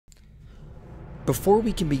Before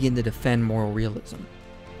we can begin to defend moral realism,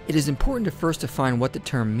 it is important to first define what the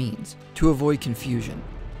term means to avoid confusion.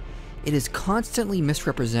 It is constantly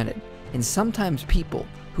misrepresented, and sometimes people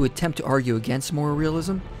who attempt to argue against moral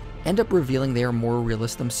realism end up revealing they are moral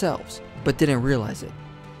realists themselves, but didn't realize it.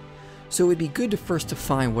 So it would be good to first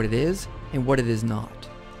define what it is and what it is not.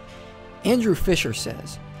 Andrew Fisher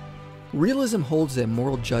says, "Realism holds that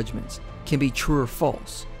moral judgments can be true or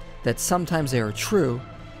false, that sometimes they are true,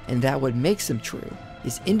 and that what makes them true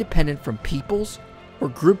is independent from people's or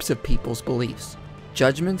groups of people's beliefs,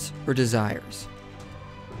 judgments, or desires."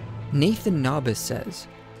 Nathan Nobis says,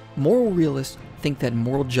 "Moral realists think that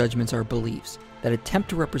moral judgments are beliefs that attempt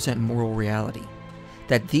to represent moral reality,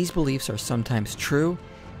 that these beliefs are sometimes true,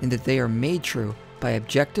 and that they are made true by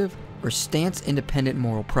objective or stance-independent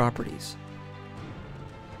moral properties."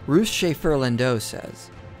 Russ Shafer-Landau says,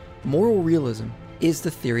 "Moral realism is the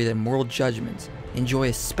theory that moral judgments enjoy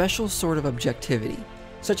a special sort of objectivity,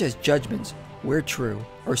 such as judgments, where true,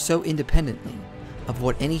 are so independently of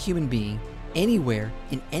what any human being, anywhere,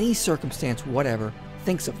 in any circumstance whatever,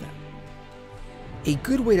 thinks of them." A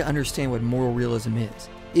good way to understand what moral realism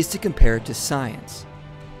is to compare it to science.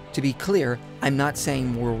 To be clear, I'm not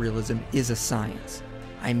saying moral realism is a science.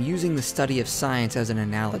 I'm using the study of science as an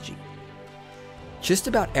analogy. Just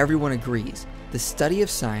about everyone agrees the study of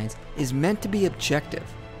science is meant to be objective.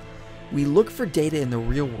 We look for data in the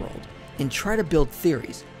real world and try to build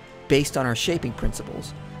theories, based on our shaping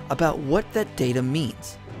principles, about what that data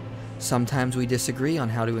means. Sometimes we disagree on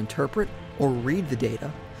how to interpret or read the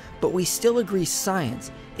data, but we still agree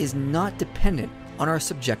science is not dependent on our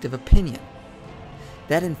subjective opinion.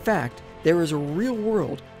 That in fact, there is a real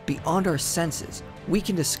world beyond our senses we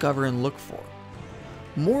can discover and look for.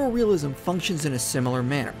 Moral realism functions in a similar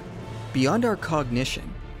manner. Beyond our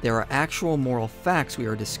cognition, there are actual moral facts we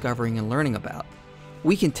are discovering and learning about.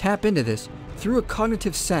 We can tap into this through a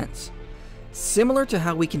cognitive sense, similar to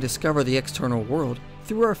how we can discover the external world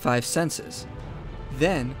through our five senses.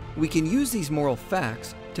 Then, we can use these moral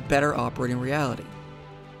facts to better operate in reality.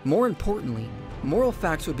 More importantly, moral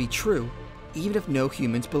facts would be true even if no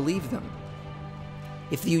humans believe them.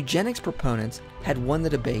 If the eugenics proponents had won the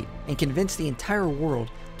debate and convinced the entire world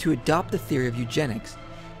to adopt the theory of eugenics,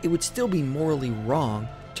 it would still be morally wrong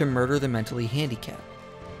to murder the mentally handicapped.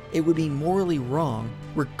 It would be morally wrong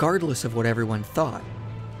regardless of what everyone thought.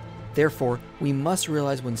 Therefore, we must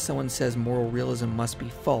realize when someone says moral realism must be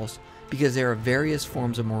false because there are various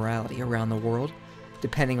forms of morality around the world,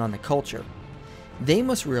 depending on the culture, they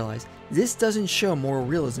must realize this doesn't show moral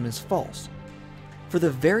realism is false. For the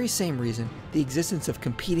very same reason, the existence of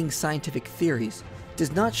competing scientific theories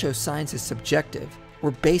does not show science is subjective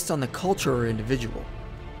or based on the culture or individual.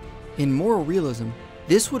 In moral realism,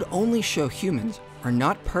 this would only show humans are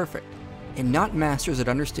not perfect and not masters at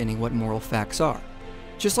understanding what moral facts are.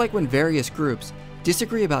 Just like when various groups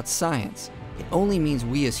disagree about science, it only means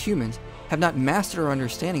we as humans have not mastered our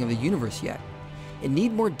understanding of the universe yet and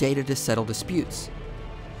need more data to settle disputes.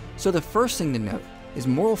 So the first thing to note is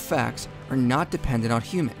moral facts are not dependent on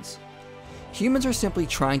humans. Humans are simply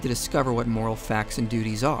trying to discover what moral facts and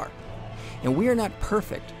duties are, and we are not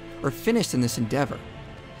perfect or finished in this endeavor,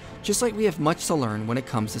 just like we have much to learn when it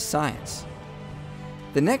comes to science.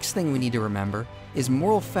 The next thing we need to remember is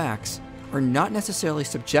moral facts are not necessarily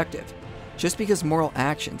subjective just because moral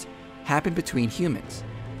actions happen between humans.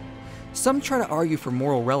 Some try to argue for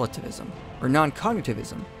moral relativism or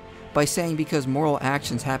non-cognitivism by saying because moral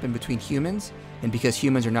actions happen between humans and because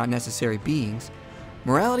humans are not necessary beings,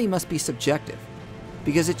 morality must be subjective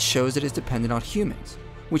because it shows it is dependent on humans,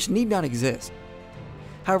 which need not exist.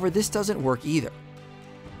 However, this doesn't work either.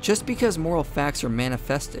 Just because moral facts are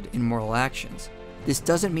manifested in moral actions, this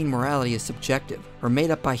doesn't mean morality is subjective or made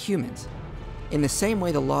up by humans. In the same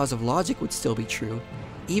way, the laws of logic would still be true,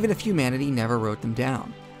 even if humanity never wrote them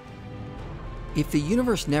down. If the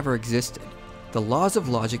universe never existed, the laws of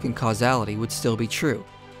logic and causality would still be true,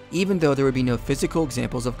 even though there would be no physical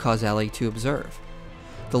examples of causality to observe.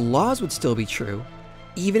 The laws would still be true,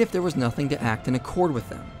 even if there was nothing to act in accord with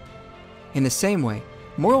them. In the same way,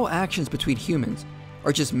 moral actions between humans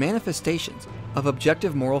are just manifestations of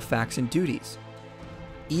objective moral facts and duties.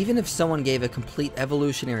 Even if someone gave a complete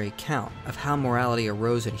evolutionary account of how morality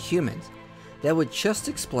arose in humans, that would just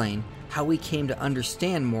explain how we came to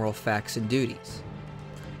understand moral facts and duties.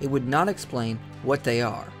 It would not explain what they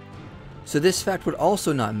are. So this fact would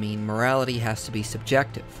also not mean morality has to be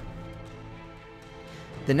subjective.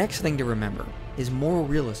 The next thing to remember is moral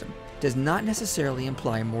realism does not necessarily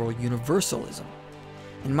imply moral universalism.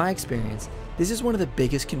 In my experience, this is one of the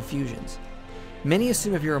biggest confusions. Many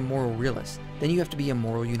assume if you're a moral realist, then you have to be a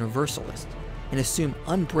moral universalist. and assume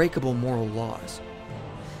unbreakable moral laws.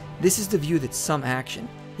 This is the view that some action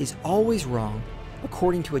is always wrong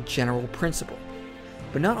according to a general principle,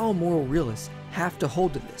 but not all moral realists have to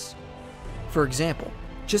hold to this. For example,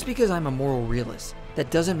 just because I'm a moral realist,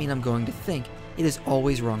 that doesn't mean I'm going to think it is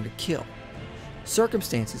always wrong to kill.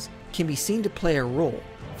 Circumstances can be seen to play a role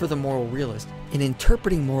for the moral realist in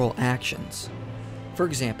interpreting moral actions. For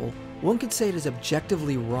example, one could say it is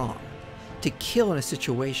objectively wrong to kill in a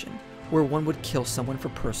situation where one would kill someone for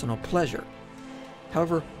personal pleasure.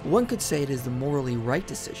 However, one could say it is the morally right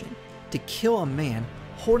decision to kill a man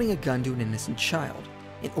holding a gun to an innocent child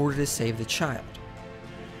in order to save the child.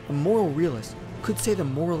 A moral realist could say the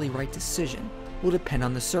morally right decision will depend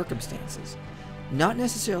on the circumstances, not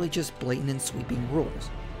necessarily just blatant and sweeping rules.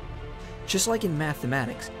 Just like in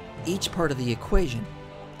mathematics, each part of the equation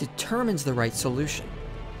determines the right solution.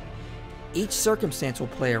 Each circumstance will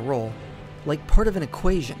play a role, like part of an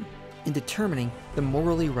equation, in determining the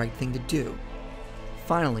morally right thing to do.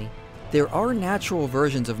 Finally, there are natural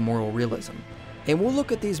versions of moral realism, and we'll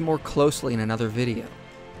look at these more closely in another video.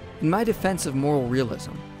 In my defense of moral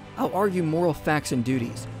realism, I'll argue moral facts and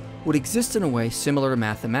duties would exist in a way similar to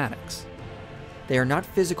mathematics. They are not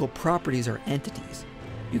physical properties or entities.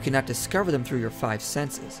 You cannot discover them through your five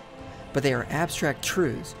senses, but they are abstract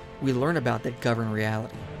truths we learn about that govern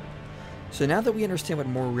reality. So now that we understand what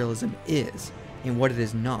moral realism is and what it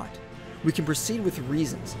is not, we can proceed with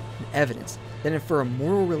reasons and evidence that infer a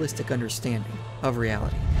moral realistic understanding of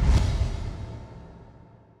reality.